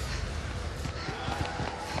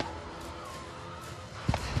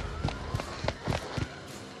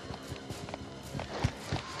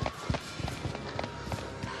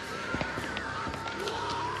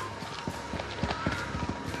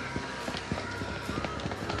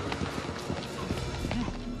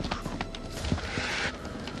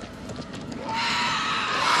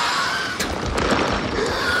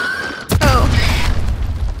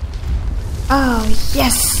 Oh,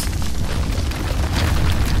 yes!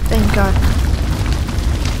 Thank God.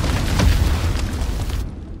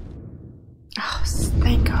 Oh,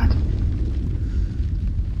 thank God.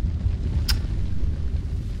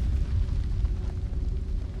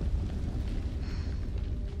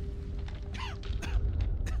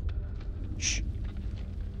 Shh.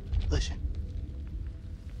 Listen.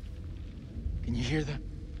 Can you hear them?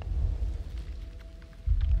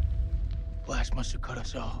 Blast must have cut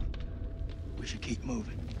us off. We should keep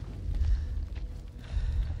moving.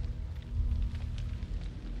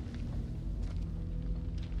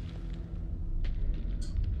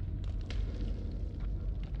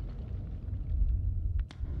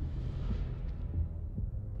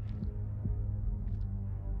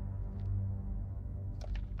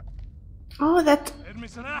 Oh, that...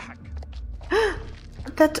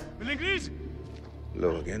 that...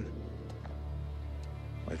 Hello again.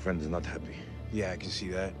 My friend is not happy. Yeah, I can see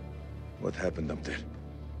that. What happened up there?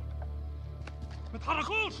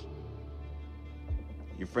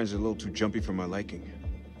 Your friend's a little too jumpy for my liking.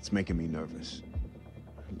 It's making me nervous.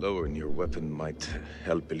 Lowering your weapon might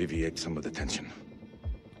help alleviate some of the tension.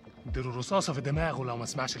 اديله رصاصة في دماغه لو ما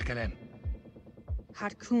سمعش الكلام.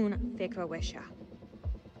 هتكون فكرة وحشة.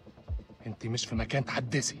 انت مش في مكان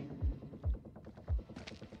تحدثي.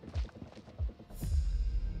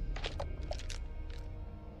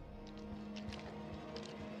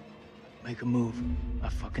 Make a move. I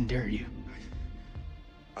fucking dare you.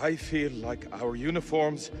 I feel like our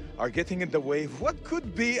uniforms are getting in the way of what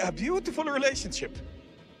could be a beautiful relationship.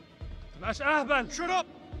 Shut up!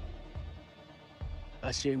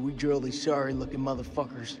 I say we drill these sorry-looking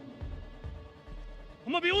motherfuckers.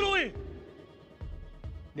 هما بيقولوا ايه؟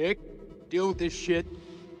 Nick, deal with this shit.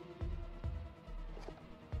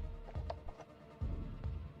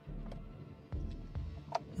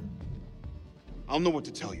 I don't know what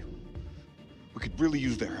to tell you. We could really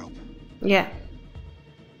use their help. Yeah.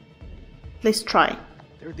 Let's try.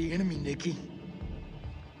 They're the enemy, Nikki.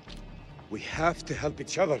 We have to help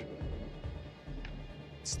each other.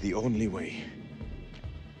 It's the only way.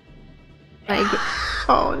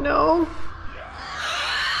 Oh no.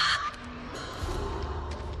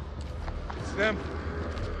 It's them.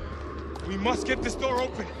 We must get this door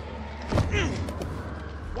open.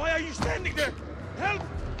 Why are you standing there? Help!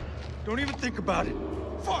 Don't even think about it.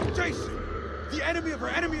 Fuck, Jason! The enemy of our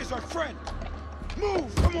enemy is our friend!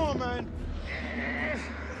 Move! Come on, man!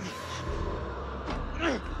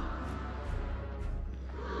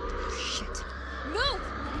 Shit. Move!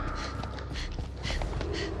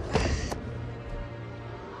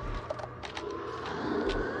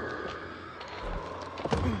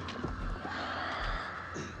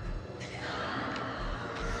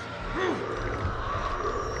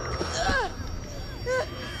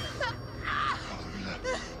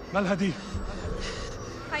 مالها دي؟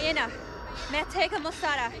 هينا محتاجة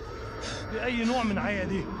مساعدة. بأي نوع من عيا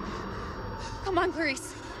دي؟ Come on,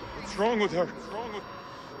 Clarice. What's wrong with her? What's wrong with...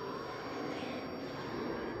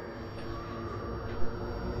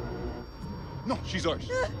 No, she's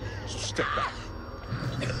ours. Step back.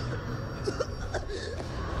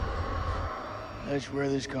 That's where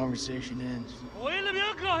this conversation ends. هو ايه اللي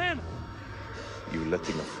بيجرى هنا؟ You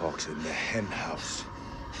letting a fox in the hen house.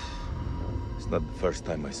 It's not the first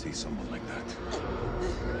time I see someone like that.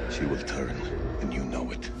 She will turn, and you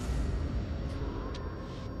know it.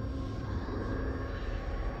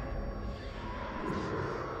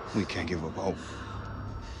 We can't give up hope.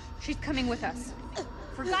 She's coming with us.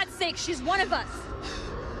 For God's sake, she's one of us.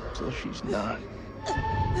 So she's not.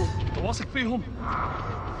 انت واثق فيهم؟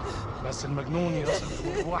 بس المجنون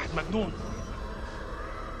يثق بواحد مجنون.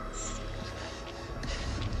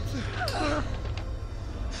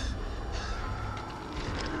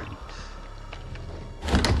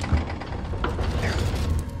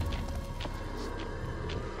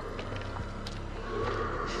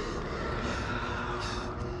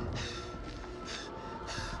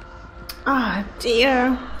 Ah,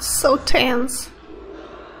 dear. So tense.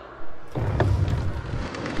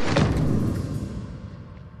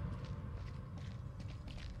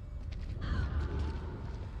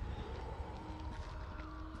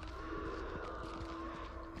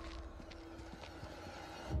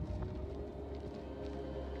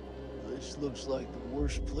 This looks like the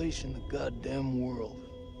worst place in the goddamn world.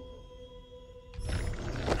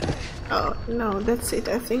 Oh, no, that's it,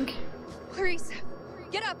 I think. Clarice,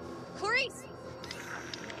 get up! Clarice!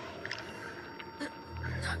 I'm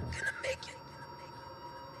not gonna make it.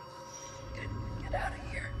 Get out of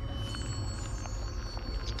here.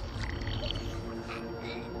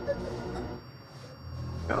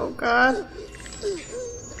 Oh, God.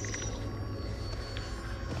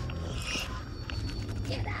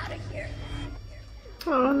 Get out of here.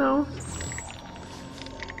 Oh, no.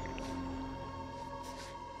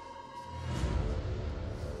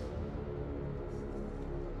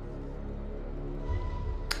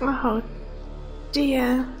 Oh,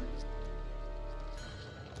 dear.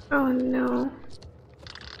 Oh, no.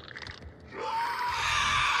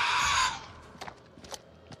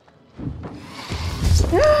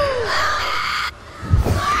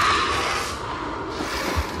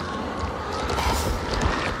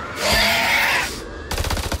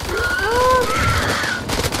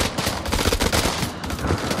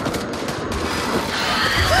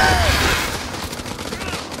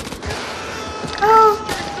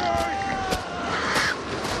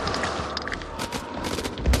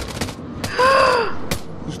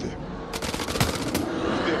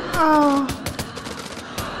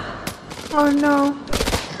 Oh no.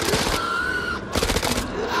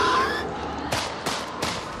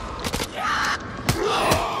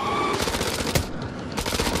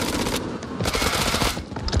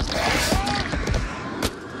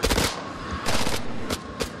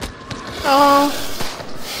 Oh.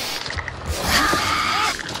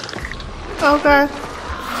 Oh God.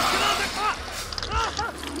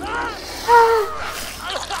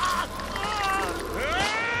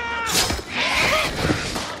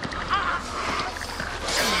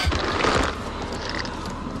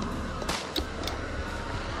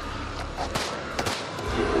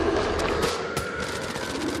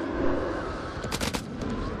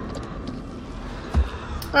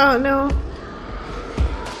 Oh no.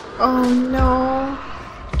 Oh no.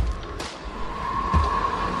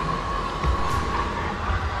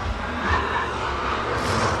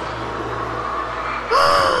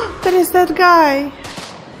 That is that guy.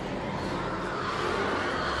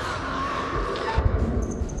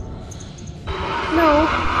 No.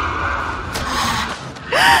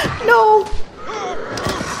 No.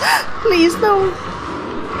 Please, no.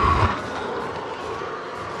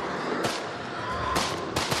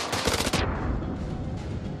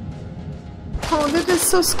 Oh, that is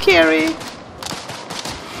so scary.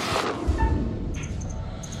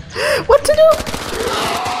 What to do?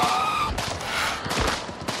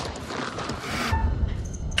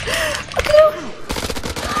 What to do?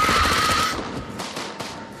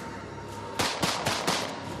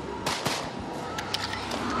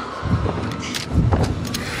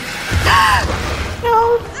 No.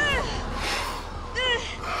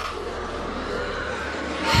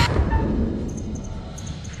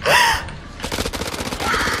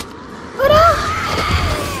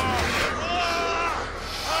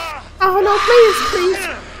 Oh no, please, please.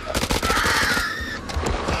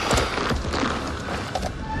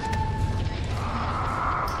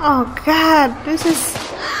 Oh God, this is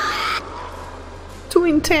too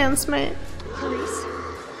intense, man. Clarice.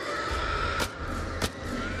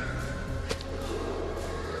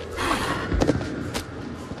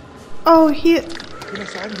 Oh, he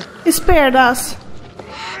spared us.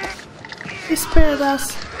 He spared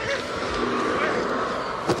us.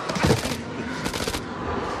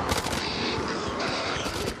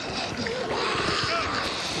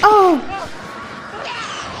 Oh!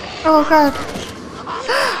 Oh God!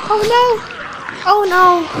 Oh no! Oh no!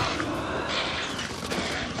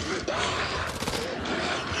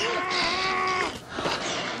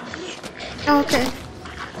 Okay.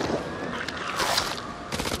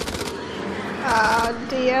 Oh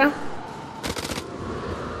dear.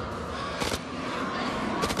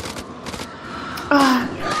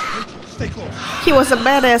 Stay close. He was a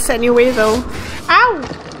badass anyway, though. Ow!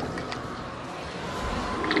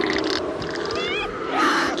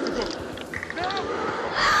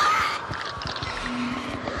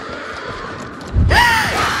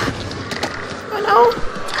 Oh no!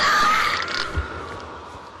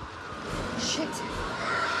 Shit.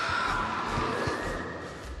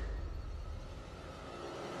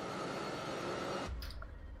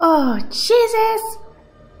 Oh, Jesus!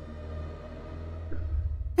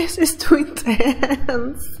 This is too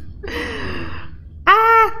intense.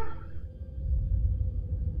 Ah!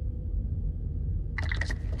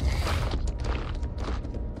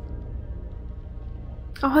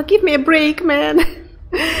 Oh, give me a break, man.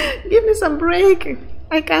 Give me some break.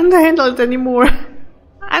 I can't handle it anymore.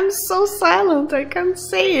 I'm so silent, I can't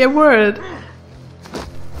say a word.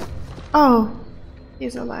 Oh,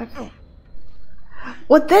 he's alive.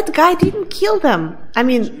 What, that guy didn't kill them? I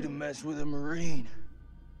mean, To mess with a Marine.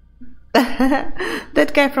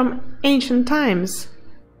 that guy from ancient times.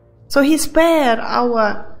 So he spared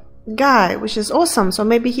our guy, which is awesome. So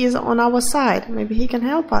maybe he's on our side. Maybe he can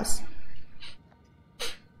help us.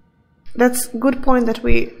 That's a good point that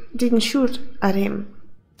we didn't shoot at him.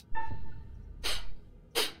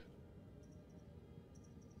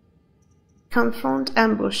 Confront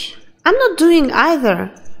ambush. I'm not doing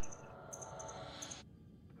either.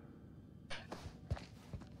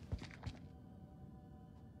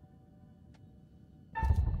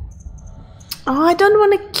 Oh, I don't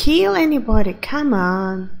want to kill anybody. Come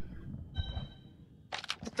on.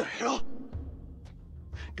 What the hell?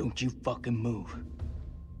 Don't you fucking move.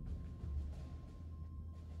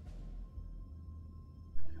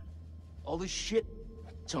 All this shit,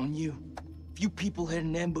 it's on you. If you people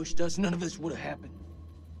hadn't ambushed us, none of this would have happened.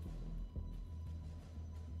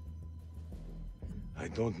 I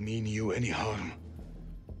don't mean you any harm.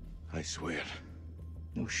 I swear.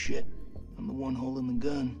 No shit. I'm the one holding the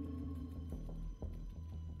gun.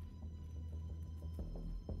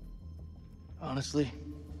 Honestly,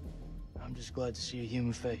 I'm just glad to see a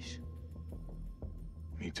human face.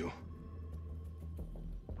 Me too.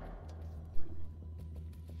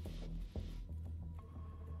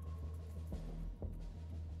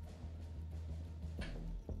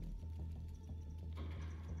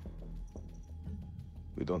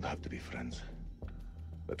 We don't have to be friends,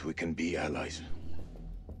 but we can be allies.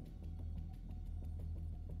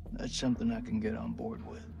 That's something I can get on board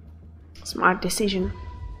with. Smart decision.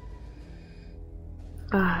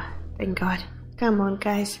 Ah, thank God. Come on,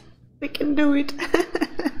 guys. We can do it.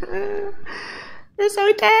 They're so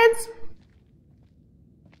intense.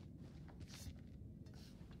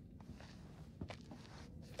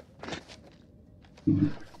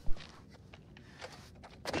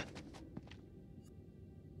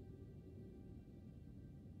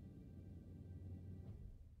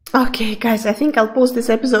 Okay, guys, I think I'll pause this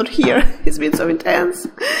episode here. It's been so intense.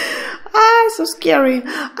 Ah, so scary.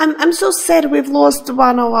 I'm so sad we've lost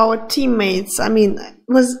one of our teammates. I mean,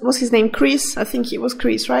 was his name Chris? I think he was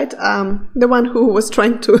Chris, right? The one who was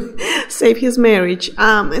trying to save his marriage.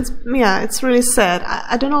 It's really sad.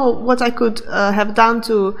 I don't know what I could have done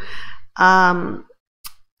to kind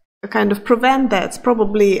of prevent that.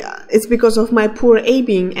 Probably it's because of my poor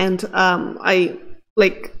aiming, and I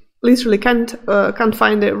literally can't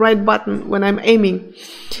find the right button when I'm aiming.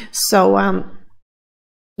 So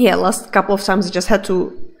yeah, last couple of times I just had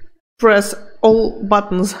to press all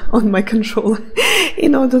buttons on my controller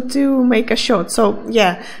in order to make a shot. So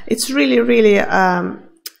yeah, it's really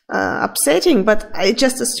upsetting, but it's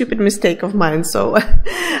just a stupid mistake of mine. So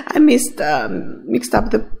I mixed up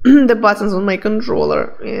the buttons on my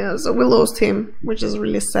controller. Yeah, so we lost him, which is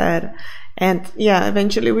really sad. And yeah,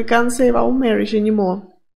 eventually we can't save our marriage anymore,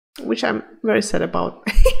 which I'm very sad about.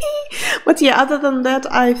 But yeah, other than that,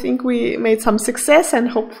 I think we made some success, and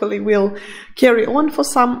hopefully we'll carry on for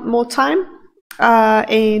some more time.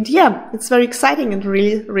 And yeah, it's very exciting and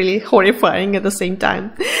really horrifying at the same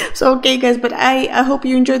time. So okay, guys, but I hope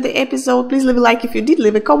you enjoyed the episode. Please leave a like if you did,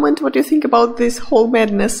 leave a comment what you think about this whole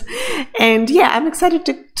madness. And yeah, I'm excited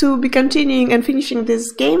to be continuing and finishing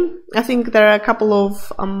this game. I think there are a couple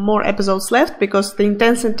of more episodes left, because the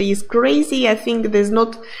intensity is crazy. I think there's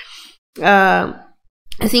not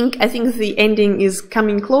I think the ending is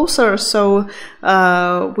coming closer, so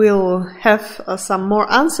we'll have some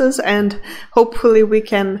more answers, and hopefully we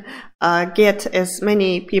can get as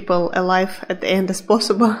many people alive at the end as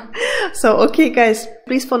possible. So okay, guys,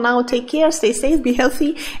 please for now take care, stay safe, be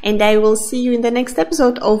healthy, and I will see you in the next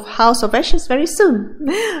episode of House of Ashes very soon.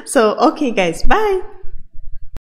 So okay, guys, bye.